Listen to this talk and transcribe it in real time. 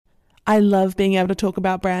I love being able to talk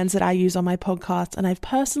about brands that I use on my podcast, and I've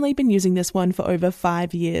personally been using this one for over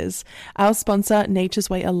 5 years. Our sponsor, Nature's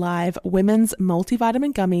Way Alive, women's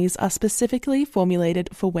multivitamin gummies are specifically formulated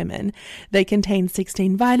for women. They contain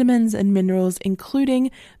 16 vitamins and minerals,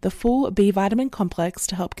 including the full B vitamin complex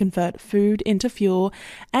to help convert food into fuel,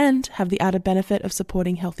 and have the added benefit of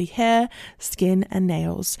supporting healthy hair, skin, and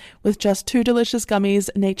nails. With just 2 delicious gummies,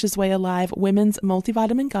 Nature's Way Alive women's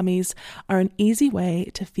multivitamin gummies are an easy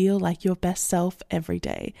way to feel like your best self every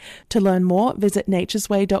day. To learn more, visit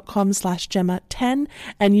naturesway.com/Gemma10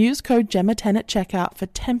 and use code Gemma10 at checkout for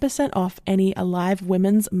 10% off any Alive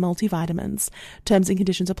women's multivitamins. Terms and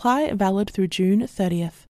conditions apply, valid through June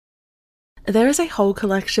 30th. There is a whole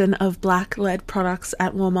collection of black-led products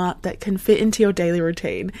at Walmart that can fit into your daily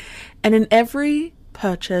routine. And in every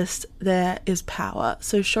purchase, there is power.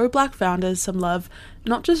 So show Black founders some love,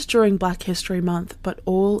 not just during Black History Month, but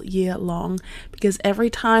all year long, because every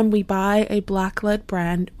time we buy a Black-led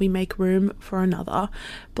brand, we make room for another.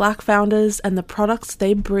 Black founders and the products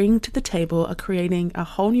they bring to the table are creating a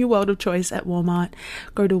whole new world of choice at Walmart.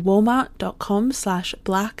 Go to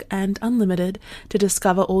walmart.com/blackandunlimited to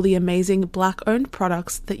discover all the amazing Black-owned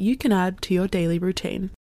products that you can add to your daily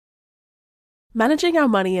routine. Managing our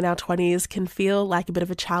money in our 20s can feel like a bit of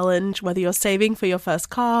a challenge, whether you're saving for your first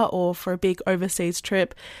car or for a big overseas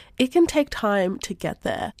trip. It can take time to get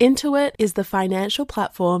there. Intuit is the financial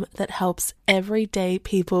platform that helps everyday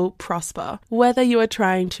people prosper. Whether you are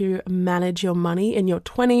trying to manage your money in your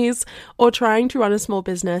 20s or trying to run a small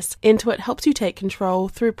business, Intuit helps you take control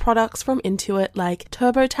through products from Intuit like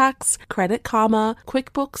TurboTax, Credit Karma,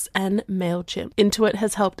 QuickBooks, and MailChimp. Intuit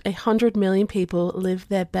has helped 100 million people live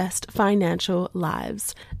their best financial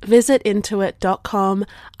lives. Visit intuit.com,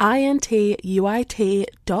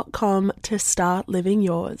 intuit.com to start living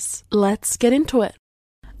yours. Let's get into it.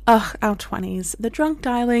 Ugh, our 20s. The drunk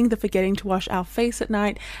dialing, the forgetting to wash our face at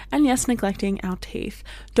night, and yes, neglecting our teeth.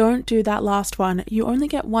 Don't do that last one. You only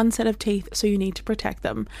get one set of teeth, so you need to protect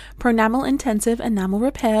them. Pronamel Intensive Enamel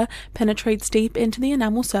Repair penetrates deep into the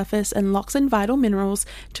enamel surface and locks in vital minerals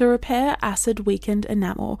to repair acid-weakened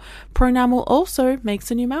enamel. Pronamel also makes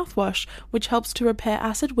a new mouthwash, which helps to repair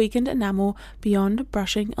acid-weakened enamel beyond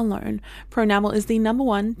brushing alone. Pronamel is the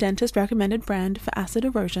 #1 dentist-recommended brand for acid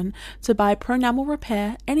erosion, so buy Pronamel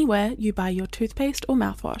Repair anywhere you buy your toothpaste or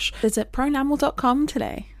mouthwash. Visit pronamel.com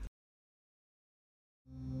today.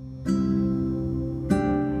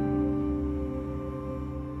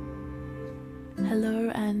 Hello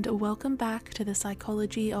and welcome back to the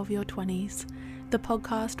Psychology of Your 20s, the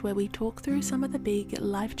podcast where we talk through some of the big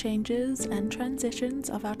life changes and transitions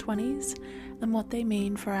of our 20s and what they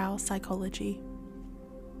mean for our psychology.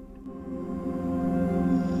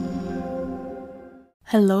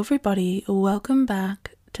 Hello everybody, welcome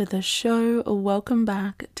back to the show, welcome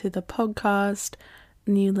back to the podcast,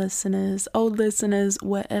 new listeners, old listeners,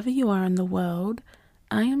 wherever you are in the world.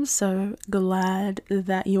 I am so glad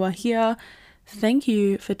that you are here. Thank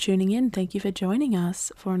you for tuning in. Thank you for joining us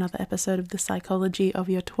for another episode of the Psychology of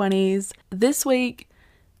Your 20s. This week,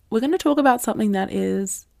 we're going to talk about something that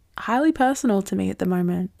is highly personal to me at the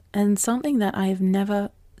moment and something that I have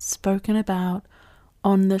never spoken about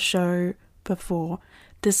on the show before,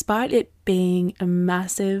 despite it being a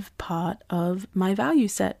massive part of my value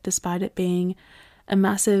set, despite it being a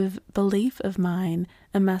massive belief of mine,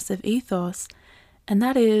 a massive ethos, and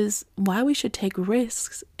that is why we should take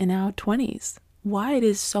risks in our 20s, why it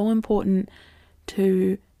is so important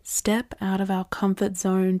to step out of our comfort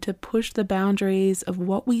zone, to push the boundaries of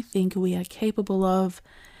what we think we are capable of,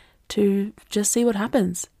 to just see what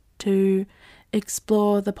happens, to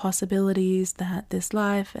explore the possibilities that this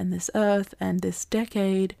life and this earth and this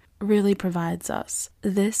decade really provides us.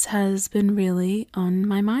 This has been really on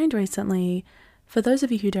my mind recently. For those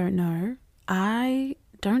of you who don't know, I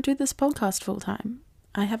don't do this podcast full time.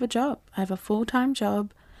 I have a job. I have a full-time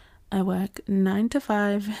job. I work 9 to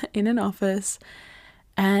 5 in an office,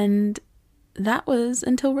 and that was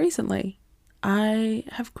until recently. I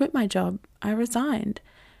have quit my job. I resigned,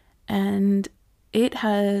 and it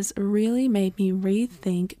has really made me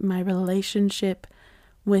rethink my relationship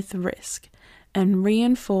with risk and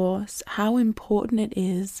reinforce how important it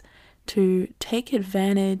is to take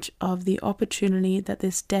advantage of the opportunity that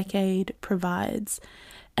this decade provides.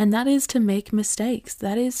 And that is to make mistakes.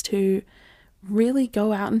 That is to really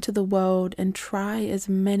go out into the world and try as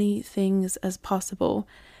many things as possible.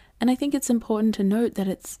 And I think it's important to note that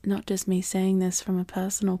it's not just me saying this from a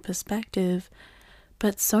personal perspective,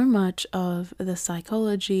 but so much of the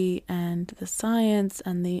psychology and the science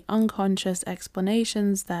and the unconscious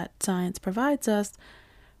explanations that science provides us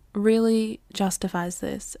really justifies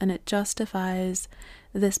this, and it justifies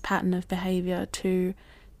this pattern of behavior to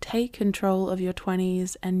take control of your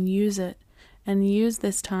 20s and use it, and use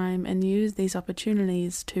this time and use these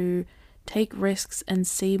opportunities to take risks and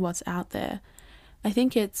see what's out there. I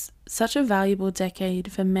think it's such a valuable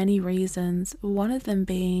decade for many reasons, one of them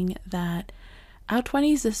being that our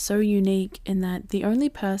 20s is so unique in that the only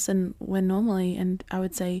person we're normally, and I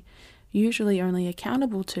would say usually only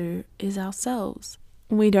accountable to, is ourselves.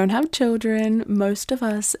 We don't have children, most of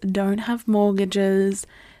us don't have mortgages,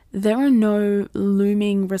 there are no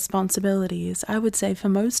looming responsibilities, I would say, for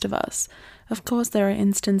most of us. Of course, there are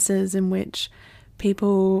instances in which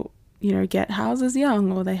people, get houses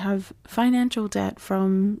young, or they have financial debt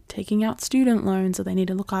from taking out student loans, or they need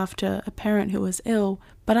to look after a parent who is ill.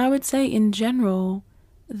 But I would say in general,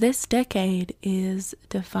 this decade is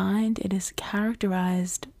defined, it is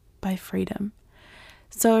characterized by freedom.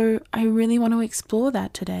 So I really want to explore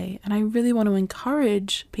that today, and I really want to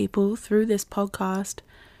encourage people through this podcast,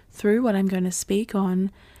 through what I'm going to speak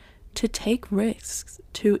on, to take risks,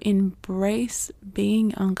 to embrace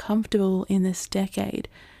being uncomfortable in this decade,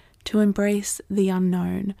 to embrace the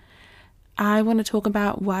unknown. I want to talk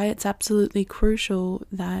about why it's absolutely crucial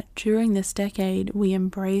that during this decade we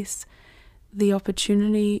embrace the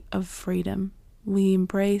opportunity of freedom. We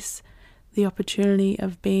embrace the opportunity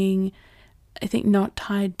of being, I think, not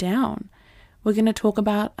tied down. We're going to talk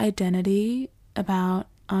about identity, about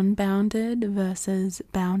unbounded versus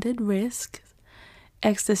bounded risk,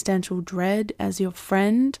 existential dread as your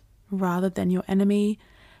friend rather than your enemy,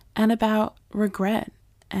 and about regret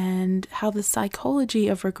and how the psychology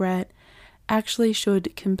of regret actually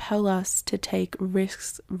should compel us to take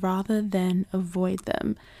risks rather than avoid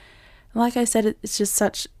them. Like I said, it's just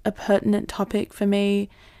such a pertinent topic for me.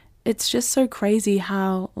 It's just so crazy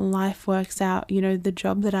how life works out. The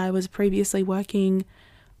job that I was previously working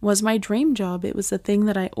was my dream job. It was the thing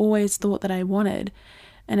that I always thought that I wanted.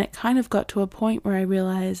 And it kind of got to a point where I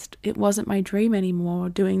realized it wasn't my dream anymore,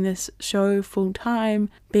 doing this show full time,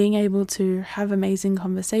 being able to have amazing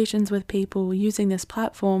conversations with people, using this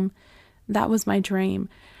platform. That was my dream.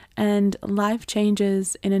 And life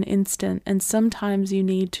changes in an instant. And sometimes you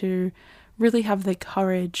need to really have the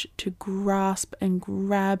courage to grasp and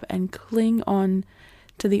grab and cling on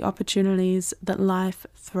to the opportunities that life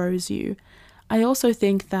throws you. I also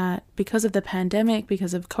think that because of the pandemic,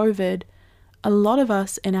 because of COVID, a lot of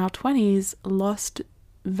us in our 20s lost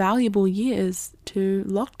valuable years to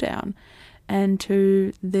lockdown and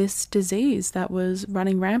to this disease that was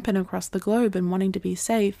running rampant across the globe and wanting to be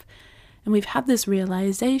safe. And we've had this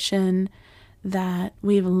realization that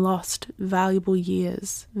we've lost valuable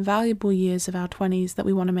years of our 20s that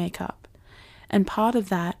we want to make up. And part of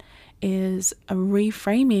that is a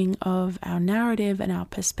reframing of our narrative and our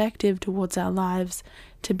perspective towards our lives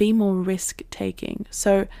to be more risk-taking.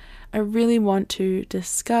 So I really want to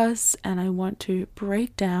discuss and I want to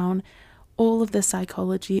break down all of the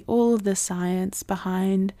psychology, all of the science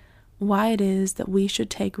behind why it is that we should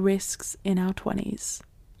take risks in our 20s.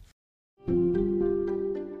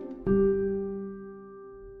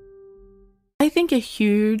 I think a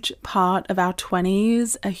huge part of our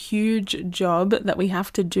 20s, a huge job that we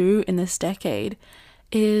have to do in this decade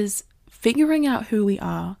is figuring out who we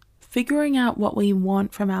are, figuring out what we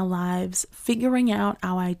want from our lives, figuring out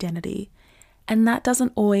our identity. And that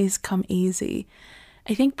doesn't always come easy.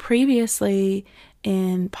 I think previously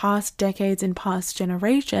in past decades, in past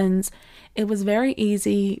generations, it was very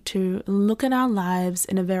easy to look at our lives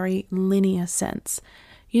in a very linear sense.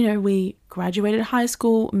 We graduated high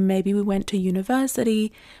school, maybe we went to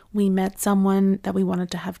university, we met someone that we wanted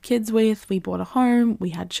to have kids with, we bought a home,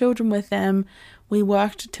 we had children with them, we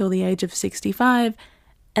worked till the age of 65,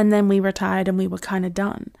 and then we retired and we were kind of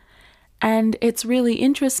done. And it's really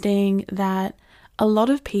interesting that a lot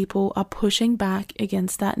of people are pushing back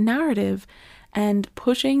against that narrative and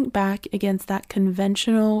pushing back against that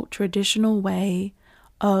conventional, traditional way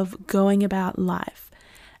of going about life.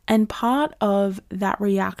 And part of that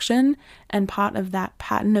reaction and part of that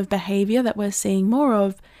pattern of behavior that we're seeing more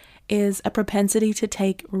of is a propensity to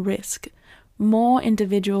take risk. More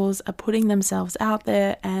individuals are putting themselves out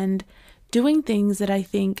there and doing things that I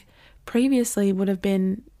think previously would have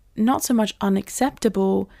been not so much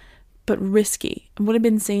unacceptable, but risky, and would have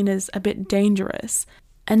been seen as a bit dangerous.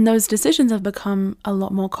 And those decisions have become a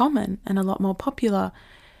lot more common and a lot more popular.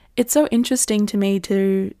 It's so interesting to me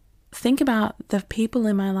to think about the people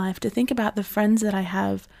in my life, to think about the friends that I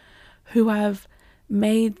have who have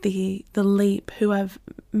made the leap, who have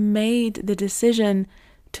made the decision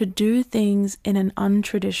to do things in an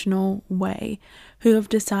untraditional way, who have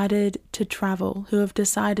decided to travel, who have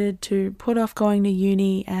decided to put off going to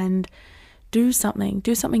uni and do something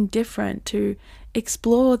different, to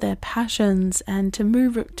explore their passions and to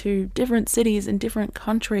move to different cities and different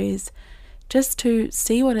countries just to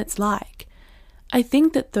see what it's like. I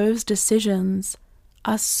think that those decisions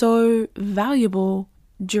are so valuable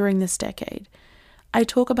during this decade. I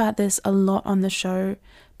talk about this a lot on the show,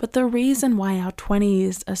 but the reason why our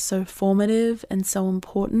 20s are so formative and so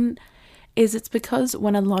important is it's because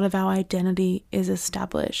when a lot of our identity is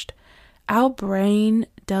established, our brain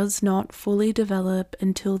does not fully develop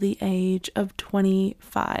until the age of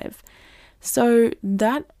 25. So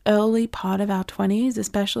that early part of our 20s,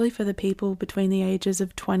 especially for the people between the ages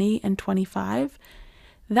of 20 and 25,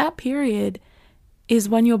 that period is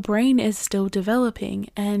when your brain is still developing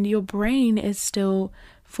and your brain is still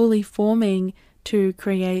fully forming to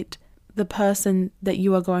create the person that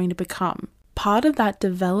you are going to become. Part of that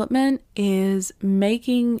development is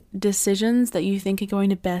making decisions that you think are going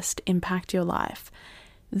to best impact your life.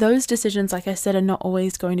 Those decisions, like I said, are not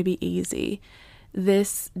always going to be easy.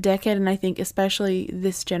 This decade, and I think especially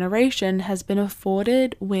this generation, has been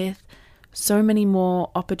afforded with so many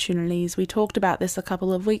more opportunities. We talked about this a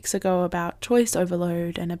couple of weeks ago about choice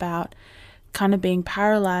overload and about kind of being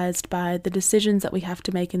paralyzed by the decisions that we have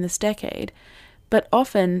to make in this decade. But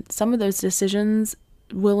often some of those decisions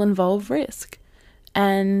will involve risk,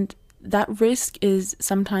 and that risk is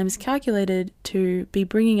sometimes calculated to be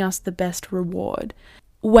bringing us the best reward.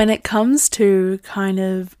 When it comes to kind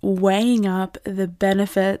of weighing up the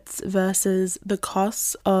benefits versus the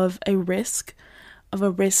costs of a risk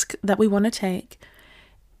that we want to take,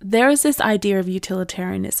 there is this idea of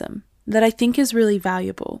utilitarianism that I think is really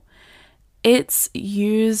valuable. It's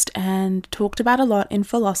used and talked about a lot in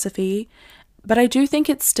philosophy, but I do think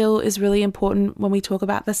it still is really important when we talk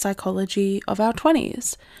about the psychology of our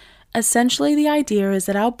 20s. Essentially, the idea is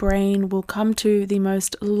that our brain will come to the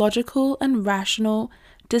most logical and rational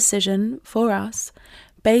decision for us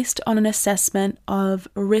based on an assessment of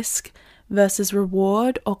risk versus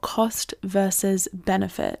reward or cost versus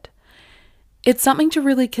benefit. It's something to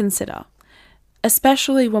really consider,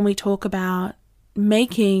 especially when we talk about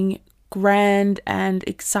making grand and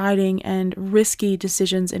exciting and risky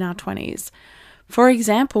decisions in our 20s. For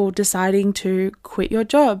example, deciding to quit your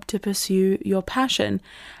job to pursue your passion.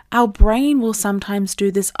 Our brain will sometimes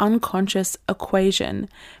do this unconscious equation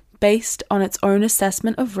based on its own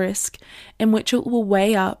assessment of risk, in which it will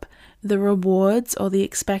weigh up the rewards or the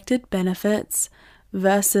expected benefits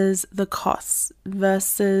versus the costs,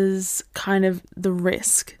 versus kind of the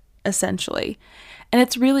risk, essentially. And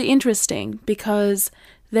it's really interesting because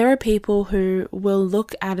there are people who will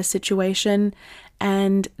look at a situation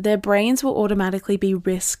and their brains will automatically be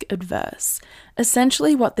risk adverse.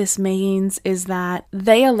 Essentially, what this means is that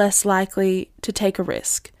they are less likely to take a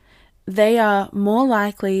risk. They are more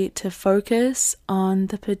likely to focus on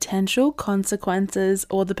the potential consequences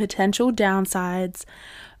or the potential downsides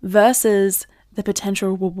versus the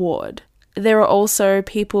potential reward. There are also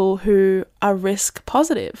people who are risk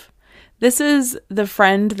positive. This is the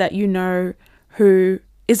friend that you know who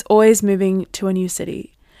is always moving to a new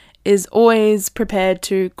city, is always prepared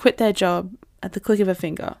to quit their job at the click of a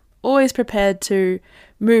finger, always prepared to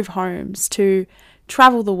move homes, to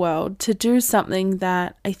travel the world, to do something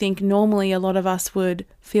that I think normally a lot of us would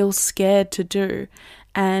feel scared to do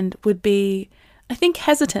and would be, I think,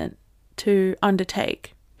 hesitant to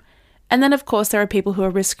undertake. And then, of course, there are people who are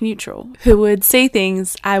risk neutral, who would see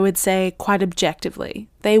things, I would say, quite objectively.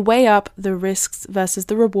 They weigh up the risks versus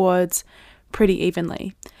the rewards pretty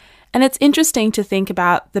evenly. And it's interesting to think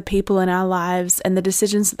about the people in our lives and the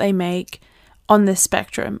decisions that they make on this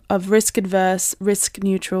spectrum of risk adverse, risk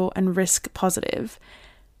neutral, and risk positive.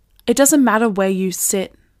 It doesn't matter where you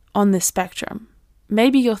sit on this spectrum.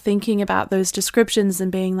 Maybe you're thinking about those descriptions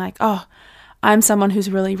and being like, oh, I'm someone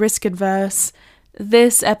who's really risk adverse.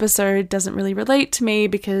 This episode doesn't really relate to me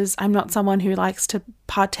because I'm not someone who likes to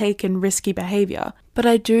partake in risky behavior. But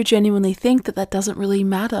I do genuinely think that that doesn't really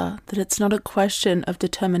matter, that it's not a question of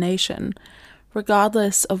determination.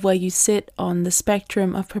 Regardless of where you sit on the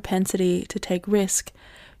spectrum of propensity to take risk,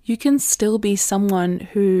 you can still be someone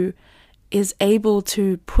who is able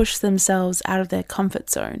to push themselves out of their comfort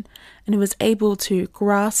zone and who is able to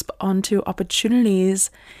grasp onto opportunities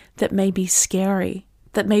that may be scary,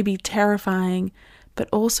 that may be terrifying, but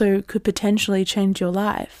also could potentially change your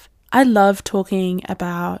life. I love talking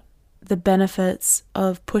about the benefits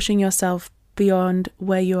of pushing yourself beyond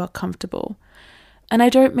where you are comfortable. And I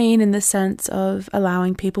don't mean in the sense of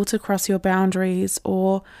allowing people to cross your boundaries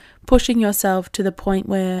or pushing yourself to the point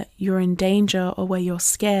where you're in danger or where you're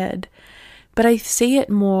scared. but I see it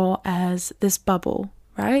more as this bubble,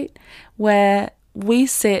 right? Where we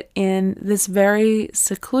sit in this very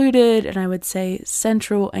secluded and I would say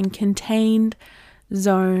central and contained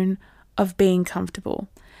zone of being comfortable.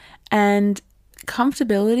 And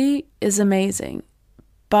comfortability is amazing,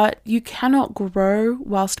 but you cannot grow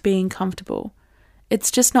whilst being comfortable. It's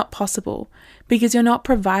just not possible because you're not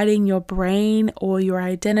providing your brain or your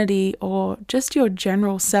identity or just your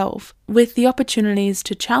general self with the opportunities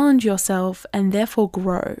to challenge yourself and therefore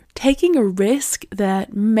grow. Taking a risk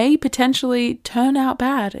that may potentially turn out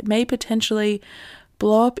bad, it may potentially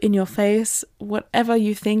blow up in your face, whatever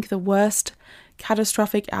you think the worst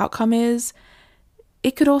catastrophic outcome is,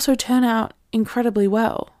 it could also turn out incredibly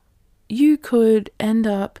well. You could end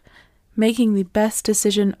up making the best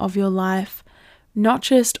decision of your life, not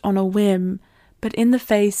just on a whim, but in the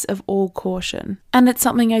face of all caution. And it's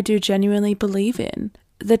something I do genuinely believe in.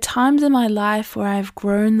 The times in my life where I've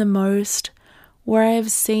grown the most, where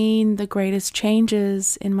I've seen the greatest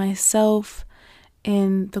changes in myself,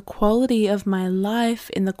 in the quality of my life,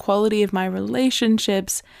 in the quality of my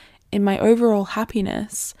relationships, in my overall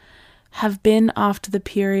happiness, have been after the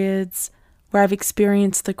periods where I've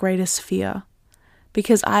experienced the greatest fear.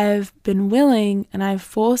 Because I've been willing and I've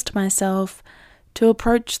forced myself to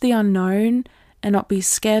approach the unknown and not be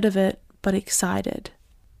scared of it, but excited.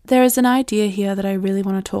 There is an idea here that I really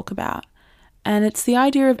want to talk about, and it's the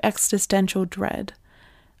idea of existential dread.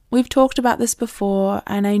 We've talked about this before,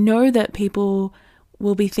 and I know that people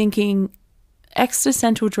will be thinking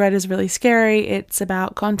existential dread is really scary. It's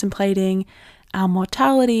about contemplating our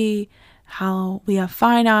mortality, how we are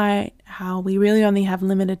finite, how we really only have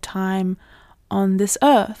limited time on this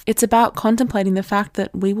earth. It's about contemplating the fact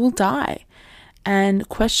that we will die and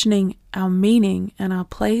questioning our meaning and our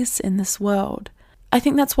place in this world. I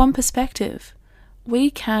think that's one perspective. We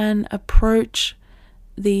can approach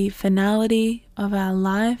the finality of our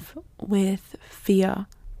life with fear,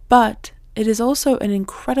 but it is also an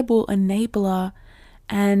incredible enabler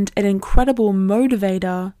and an incredible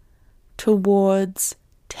motivator towards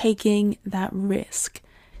taking that risk,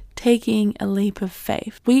 taking a leap of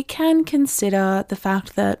faith. We can consider the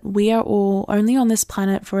fact that we are all only on this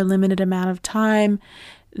planet for a limited amount of time,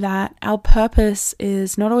 that our purpose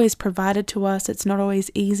is not always provided to us, it's not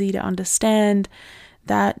always easy to understand,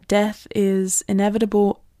 that death is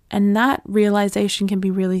inevitable, and that realization can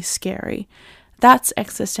be really scary. That's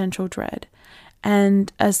existential dread.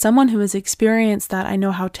 And as someone who has experienced that, I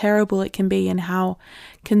know how terrible it can be and how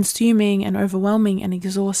consuming and overwhelming and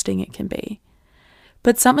exhausting it can be.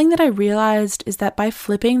 But something that I realized is that by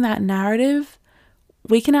flipping that narrative,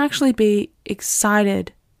 we can actually be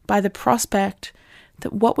excited by the prospect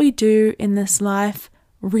that what we do in this life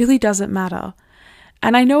really doesn't matter.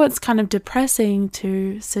 And I know it's kind of depressing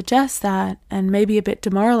to suggest that and maybe a bit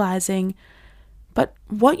demoralizing, but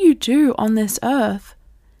what you do on this earth,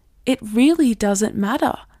 it really doesn't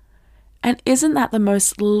matter. And isn't that the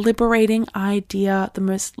most liberating idea, the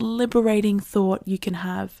most liberating thought you can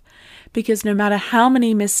have? Because no matter how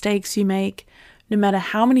many mistakes you make, no matter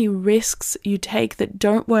how many risks you take that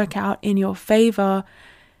don't work out in your favor,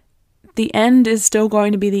 the end is still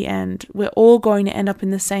going to be the end. We're all going to end up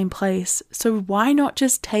in the same place. So why not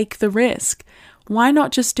just take the risk? Why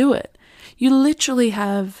not just do it? You literally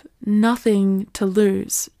have nothing to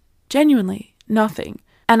lose. Genuinely, nothing.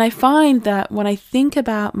 And I find that when I think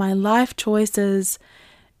about my life choices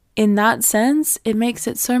in that sense, it makes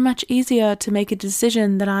it so much easier to make a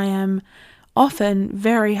decision that I am often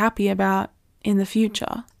very happy about in the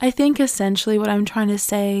future. I think essentially what I'm trying to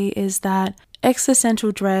say is that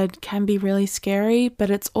existential dread can be really scary, but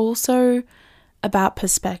it's also about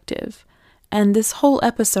perspective. And this whole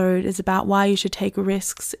episode is about why you should take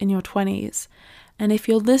risks in your 20s. And if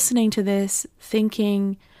you're listening to this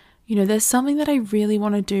thinking, there's something that I really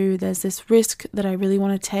want to do, there's this risk that I really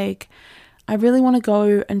want to take, I really want to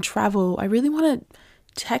go and travel, I really want to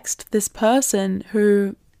text this person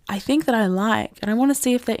who I think that I like, and I want to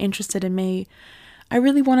see if they're interested in me, I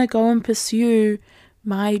really want to go and pursue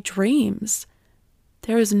my dreams.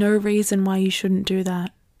 There is no reason why you shouldn't do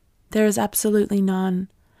that. There is absolutely none.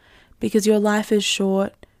 Because your life is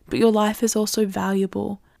short, but your life is also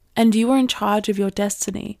valuable. And you are in charge of your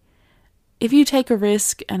destiny. If you take a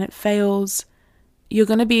risk and it fails, you're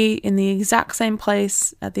going to be in the exact same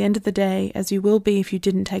place at the end of the day as you will be if you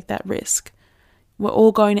didn't take that risk. We're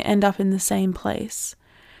all going to end up in the same place.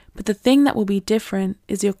 But the thing that will be different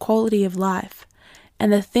is your quality of life.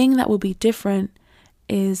 And the thing that will be different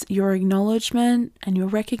is your acknowledgement and your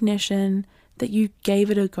recognition that you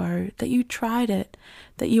gave it a go, that you tried it,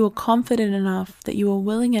 that you were confident enough, that you were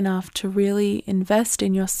willing enough to really invest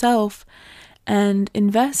in yourself and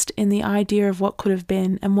invest in the idea of what could have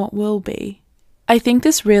been and what will be. I think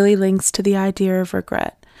this really links to the idea of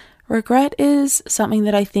regret. Regret is something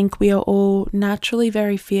that I think we are all naturally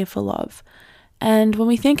very fearful of. And when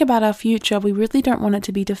we think about our future, we really don't want it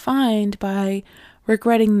to be defined by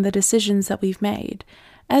regretting the decisions that we've made.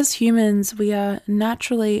 As humans, we are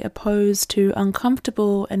naturally opposed to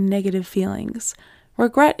uncomfortable and negative feelings.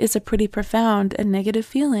 Regret is a pretty profound and negative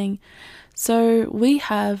feeling. So we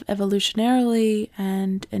have evolutionarily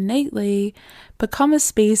and innately become a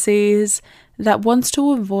species that wants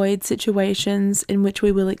to avoid situations in which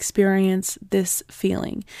we will experience this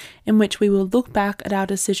feeling, in which we will look back at our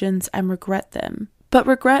decisions and regret them. But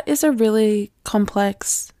regret is a really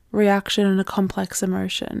complex reaction and a complex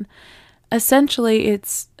emotion. Essentially,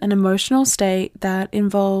 it's an emotional state that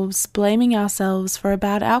involves blaming ourselves for a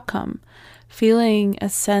bad outcome, feeling a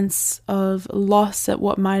sense of loss at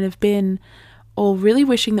what might have been, or really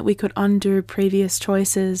wishing that we could undo previous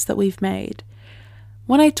choices that we've made.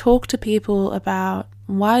 When I talk to people about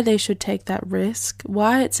why they should take that risk,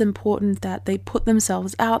 why it's important that they put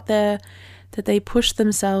themselves out there, that they push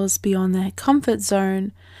themselves beyond their comfort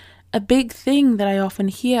zone, a big thing that I often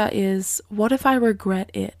hear is, what if I regret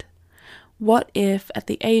it? What if at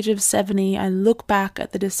the age of 70 I look back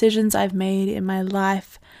at the decisions I've made in my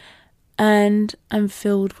life and I'm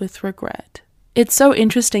filled with regret? It's so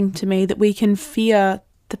interesting to me that we can fear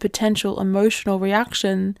the potential emotional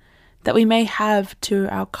reaction that we may have to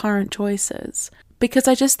our current choices, because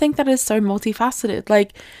I just think that is so multifaceted.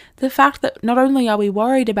 Like the fact that not only are we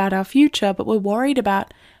worried about our future, but we're worried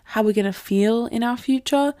about how we're going to feel in our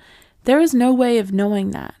future. There is no way of knowing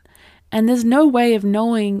that. And there's no way of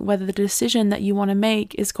knowing whether the decision that you want to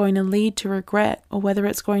make is going to lead to regret, or whether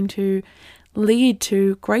it's going to lead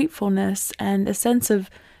to gratefulness and a sense of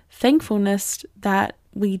thankfulness that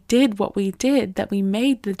we did what we did, that we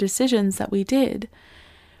made the decisions that we did.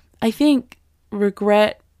 I think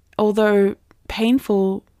regret, although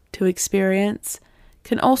painful to experience,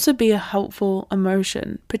 can also be a helpful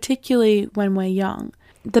emotion, particularly when we're young.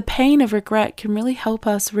 The pain of regret can really help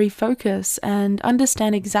us refocus and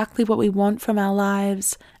understand exactly what we want from our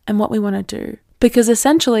lives and what we want to do. Because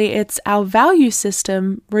essentially it's our value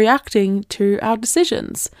system reacting to our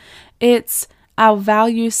decisions. It's our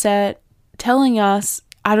value set telling us,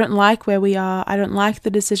 I don't like where we are, I don't like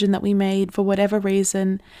the decision that we made for whatever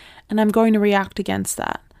reason, and I'm going to react against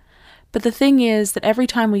that. But the thing is that every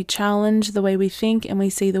time we challenge the way we think and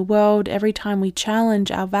we see the world, every time we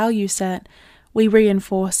challenge our value set, we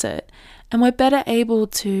reinforce it. And we're better able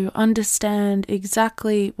to understand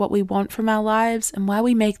exactly what we want from our lives and why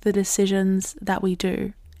we make the decisions that we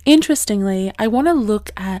do. Interestingly, I want to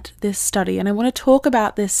look at this study, and I want to talk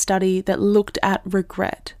about this study that looked at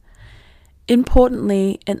regret.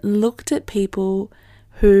 Importantly, it looked at people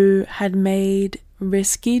who had made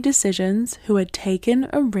risky decisions, who had taken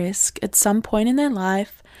a risk at some point in their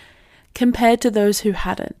life, compared to those who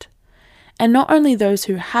hadn't. And not only those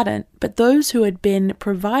who hadn't, but those who had been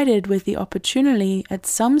provided with the opportunity at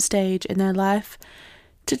some stage in their life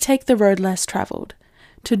to take the road less traveled,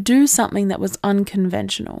 to do something that was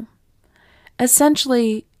unconventional.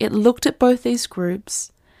 Essentially, it looked at both these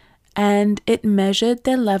groups and it measured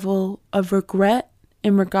their level of regret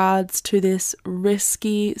in regards to this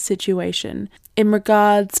risky situation, in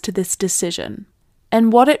regards to this decision.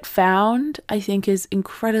 And what it found, I think, is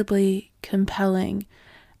incredibly compelling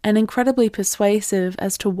and incredibly persuasive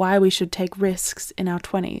as to why we should take risks in our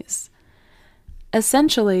 20s.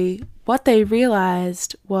 Essentially, what they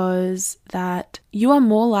realized was that you are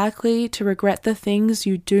more likely to regret the things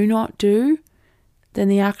you do not do than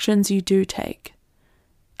the actions you do take.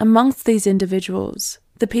 Amongst these individuals,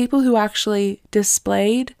 the people who actually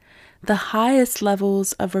displayed the highest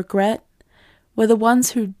levels of regret were the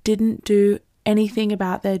ones who didn't do anything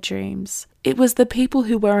about their dreams. It was the people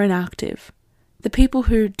who were inactive, the people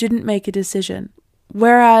who didn't make a decision.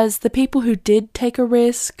 Whereas the people who did take a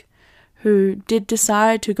risk, who did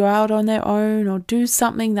decide to go out on their own or do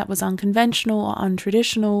something that was unconventional or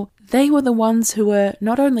untraditional, they were the ones who were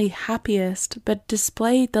not only happiest, but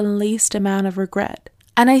displayed the least amount of regret.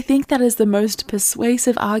 And I think that is the most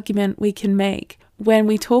persuasive argument we can make when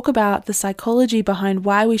we talk about the psychology behind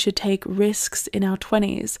why we should take risks in our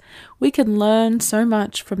 20s. We can learn so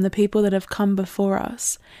much from the people that have come before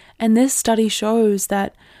us. And this study shows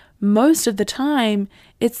that most of the time,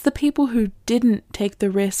 it's the people who didn't take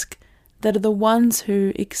the risk that are the ones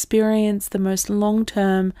who experience the most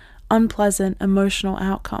long-term, unpleasant emotional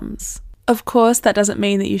outcomes. Of course, that doesn't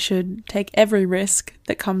mean that you should take every risk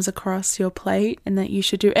that comes across your plate and that you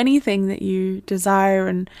should do anything that you desire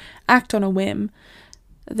and act on a whim.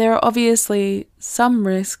 There are obviously some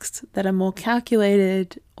risks that are more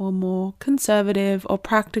calculated or more conservative or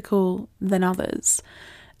practical than others.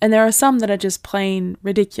 And there are some that are just plain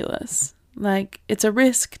ridiculous. Like, it's a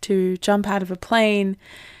risk to jump out of a plane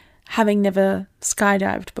having never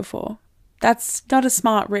skydived before. That's not a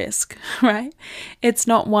smart risk, right? It's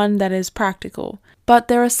not one that is practical. But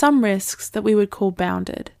there are some risks that we would call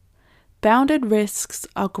bounded. Bounded risks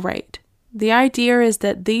are great. The idea is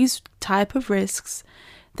that these type of risks,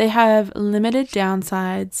 they have limited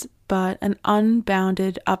downsides, but an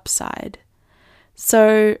unbounded upside.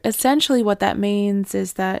 So essentially what that means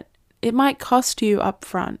is that it might cost you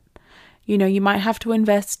upfront. You might have to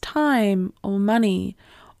invest time or money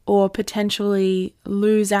or potentially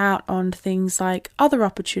lose out on things like other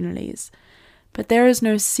opportunities. But there is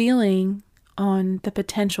no ceiling on the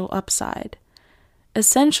potential upside.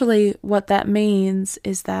 Essentially, what that means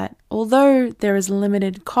is that although there is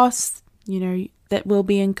limited costs, that will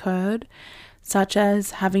be incurred, such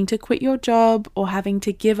as having to quit your job or having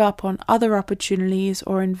to give up on other opportunities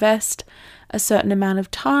or invest a certain amount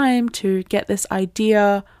of time to get this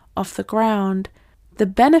idea off the ground, the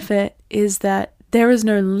benefit is that there is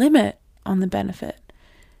no limit on the benefit.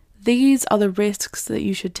 These are the risks that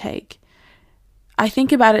you should take. I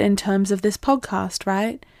think about it in terms of this podcast,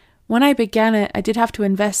 right? When I began it, I did have to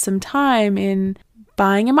invest some time in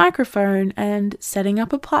buying a microphone and setting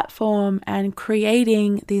up a platform and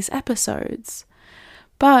creating these episodes.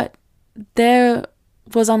 But there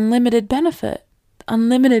was unlimited benefit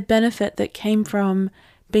that came from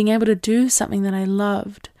being able to do something that I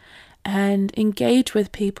loved and engage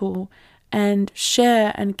with people and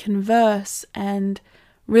share and converse and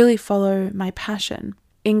really follow my passion.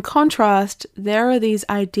 In contrast, there are these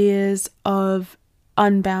ideas of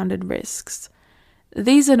unbounded risks.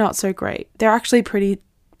 These are not so great. They're actually pretty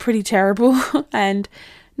terrible and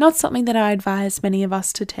not something that I advise many of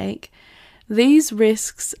us to take. These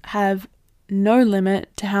risks have no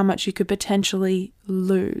limit to how much you could potentially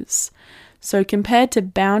lose. So compared to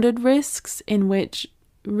bounded risks in which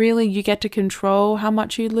really you get to control how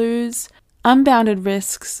much you lose, unbounded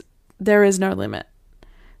risks, there is no limit.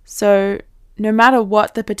 So no matter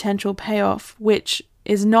what the potential payoff, which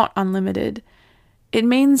is not unlimited, it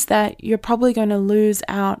means that you're probably going to lose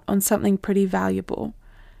out on something pretty valuable.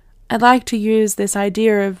 I'd like to use this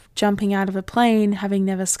idea of jumping out of a plane having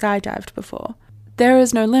never skydived before. There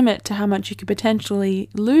is no limit to how much you could potentially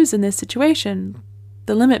lose in this situation.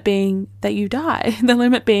 The limit being that you die, the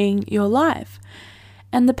limit being your life.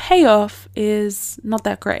 And the payoff is not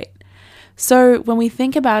that great. So when we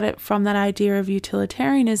think about it from that idea of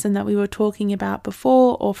utilitarianism that we were talking about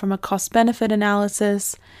before, or from a cost-benefit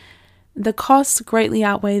analysis, the costs greatly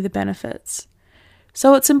outweigh the benefits.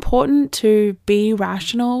 So it's important to be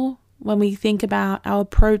rational when we think about our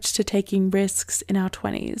approach to taking risks in our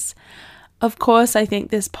 20s. Of course, I think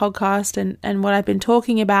this podcast and what I've been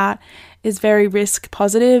talking about is very risk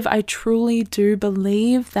positive. I truly do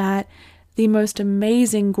believe that the most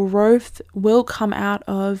amazing growth will come out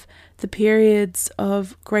of the periods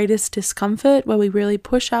of greatest discomfort where we really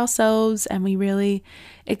push ourselves and we really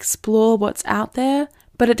explore what's out there.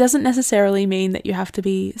 But it doesn't necessarily mean that you have to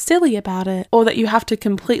be silly about it or that you have to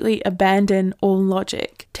completely abandon all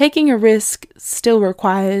logic. Taking a risk still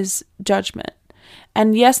requires judgment.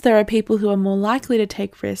 And yes, there are people who are more likely to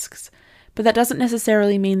take risks, but that doesn't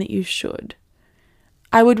necessarily mean that you should.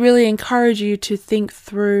 I would really encourage you to think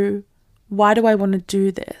through, why do I want to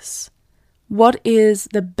do this? What is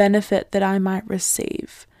the benefit that I might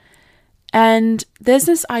receive? And there's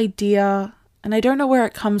this idea, and I don't know where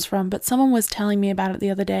it comes from, but someone was telling me about it the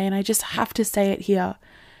other day, and I just have to say it here.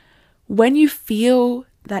 When you feel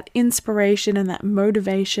that inspiration and that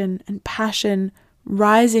motivation and passion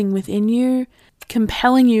rising within you,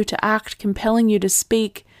 compelling you to act, compelling you to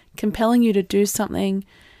speak, compelling you to do something,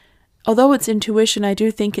 although it's intuition, I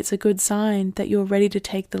do think it's a good sign that you're ready to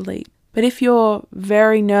take the leap. But if you're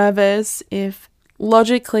very nervous, if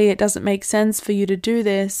logically it doesn't make sense for you to do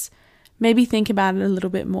this, maybe think about it a little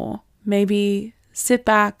bit more. Maybe sit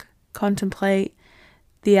back, contemplate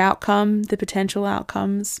the outcome, the potential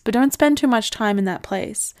outcomes, but don't spend too much time in that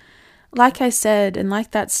place. Like I said, and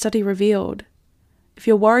like that study revealed, if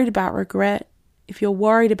you're worried about regret, if you're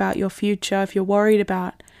worried about your future, if you're worried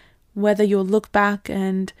about whether you'll look back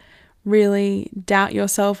and really doubt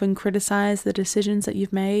yourself and criticize the decisions that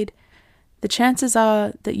you've made, the chances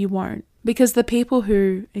are that you won't. Because the people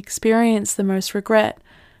who experience the most regret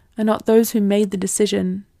are not those who made the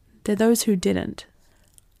decision, they're those who didn't.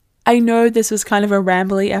 I know this was kind of a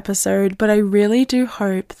rambly episode, but I really do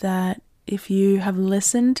hope that if you have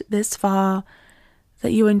listened this far,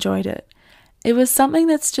 that you enjoyed it. it was something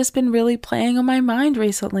that's just been really playing on my mind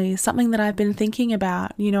recently, something that I've been thinking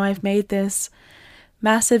about. I've made this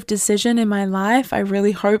massive decision in my life. I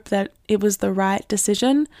really hope that it was the right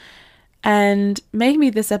decision. And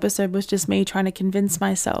maybe this episode was just me trying to convince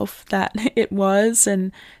myself that it was,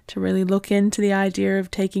 and to really look into the idea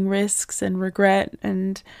of taking risks and regret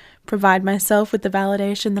and provide myself with the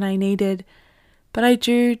validation that I needed. But I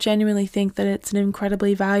do genuinely think that it's an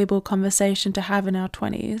incredibly valuable conversation to have in our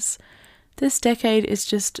 20s. This decade is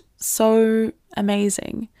just so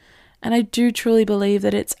amazing. And I do truly believe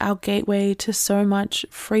that it's our gateway to so much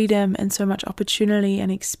freedom and so much opportunity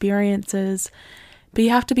and experiences. But you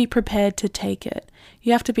have to be prepared to take it.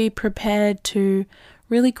 You have to be prepared to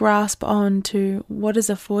really grasp on to what is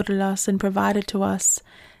afforded us and provided to us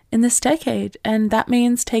in this decade. And that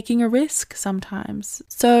means taking a risk sometimes.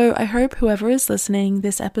 So I hope whoever is listening,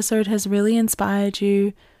 this episode has really inspired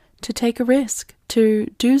you to take a risk, to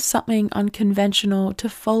do something unconventional, to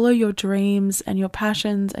follow your dreams and your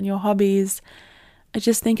passions and your hobbies. I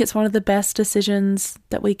just think it's one of the best decisions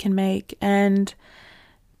that we can make. And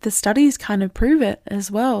the studies kind of prove it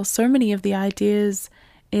as well. So many of the ideas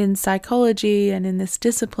in psychology and in this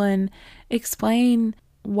discipline explain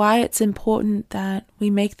why it's important that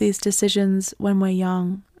we make these decisions when we're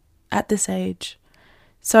young, at this age.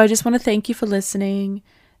 So I just want to thank you for listening.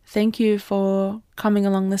 Thank you for coming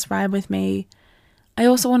along this ride with me. I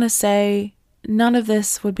also want to say none of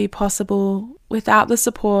this would be possible without the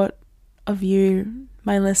support of you,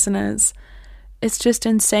 my listeners. It's just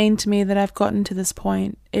insane to me that I've gotten to this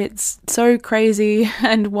point. It's so crazy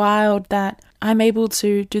and wild that I'm able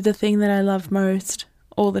to do the thing that I love most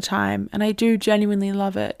all the time. And I do genuinely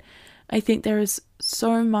love it. I think there is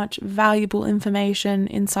so much valuable information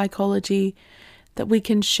in psychology that we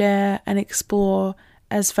can share and explore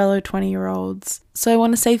as fellow 20-year-olds. So I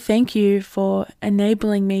want to say thank you for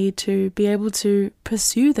enabling me to be able to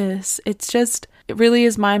pursue this. It really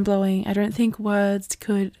is mind-blowing. I don't think words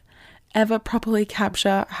could ever properly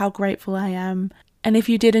capture how grateful I am. And if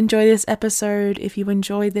you did enjoy this episode, if you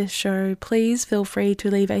enjoyed this show, please feel free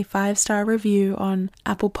to leave a 5-star review on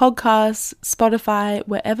Apple Podcasts, Spotify,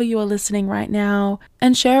 wherever you are listening right now,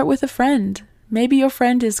 and share it with a friend. Maybe your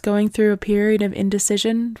friend is going through a period of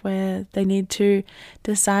indecision where they need to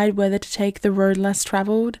decide whether to take the road less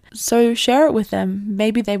traveled. So share it with them.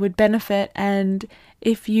 Maybe they would benefit. And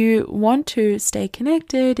if you want to stay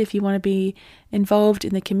connected, if you want to be involved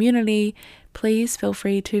in the community, please feel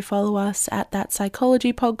free to follow us at That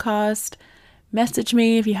Psychology Podcast. Message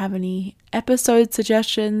me if you have any episode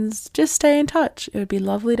suggestions. Just stay in touch. It would be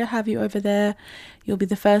lovely to have you over there. You'll be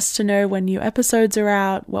the first to know when new episodes are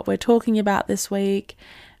out, what we're talking about this week,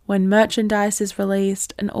 when merchandise is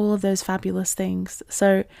released, and all of those fabulous things.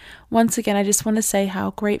 So once again, I just want to say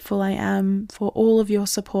how grateful I am for all of your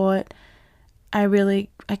support. I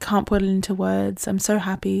can't put it into words. I'm so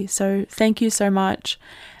happy. So thank you so much.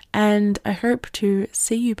 And I hope to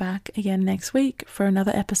see you back again next week for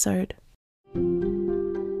another episode.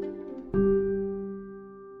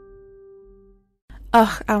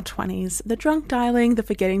 Ugh, our 20s. The drunk dialing, the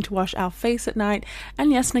forgetting to wash our face at night, and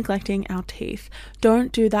yes, neglecting our teeth.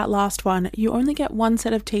 Don't do that last one. You only get one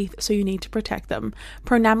set of teeth, so you need to protect them.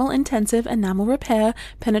 Pronamel Intensive Enamel Repair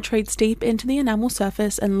penetrates deep into the enamel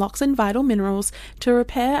surface and locks in vital minerals to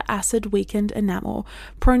repair acid-weakened enamel.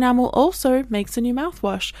 Pronamel also makes a new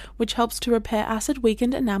mouthwash, which helps to repair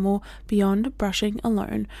acid-weakened enamel beyond brushing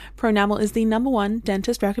alone. Pronamel is the #1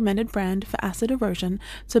 dentist-recommended brand for acid erosion,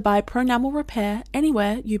 so buy Pronamel Repair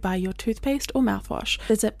anywhere you buy your toothpaste or mouthwash.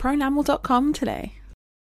 Visit pronamel.com today.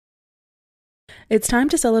 It's time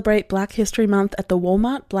to celebrate Black History Month at the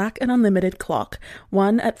Walmart Black and Unlimited Clock,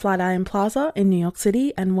 one at Flatiron Plaza in New York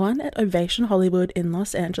City and one at Ovation Hollywood in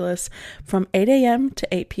Los Angeles, from 8 a.m. to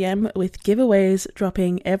 8 p.m. with giveaways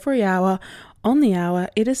dropping every hour. On the hour,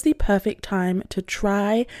 it is the perfect time to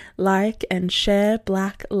try, like, and share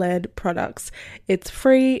Black lead products. It's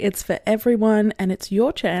free, it's for everyone, and it's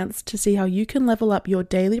your chance to see how you can level up your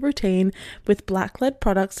daily routine with Black lead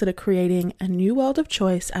products that are creating a new world of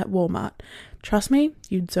choice at Walmart. Trust me,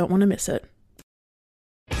 you don't want to miss it.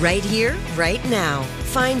 Right here, right now.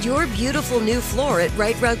 Find your beautiful new floor at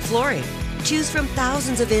Right Rug Flooring. Choose from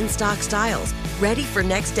thousands of in-stock styles, ready for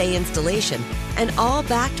next day installation, and all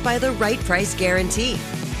backed by the right price guarantee.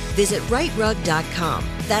 Visit rightrug.com.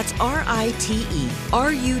 That's RITERUG.com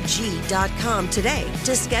today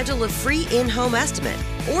to schedule a free in-home estimate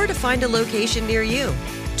or to find a location near you.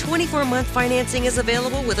 24-month financing is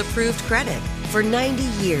available with approved credit. For 90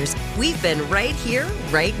 years, we've been right here,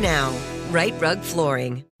 right now. Right Rug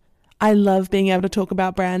Flooring. I love being able to talk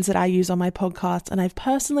about brands that I use on my podcast, and I've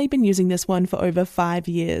personally been using this one for over 5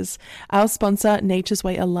 years. Our sponsor, Nature's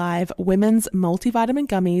Way Alive Women's Multivitamin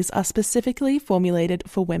Gummies, are specifically formulated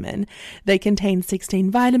for women. They contain 16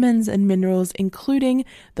 vitamins and minerals, including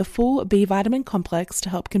the full B vitamin complex to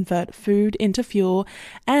help convert food into fuel,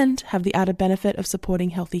 and have the added benefit of supporting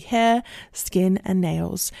healthy hair, skin, and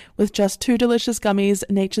nails. With just 2 delicious gummies,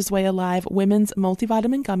 Nature's Way Alive Women's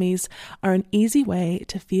Multivitamin Gummies are an easy way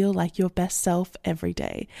to feel like your best self every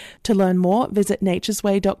day. To learn more, visit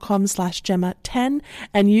naturesway.com/Gemma10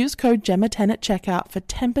 and use code Gemma10 at checkout for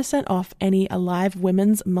 10% off any Alive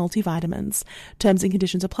Women's multivitamins. Terms and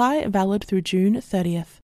conditions apply, valid through June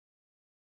 30th.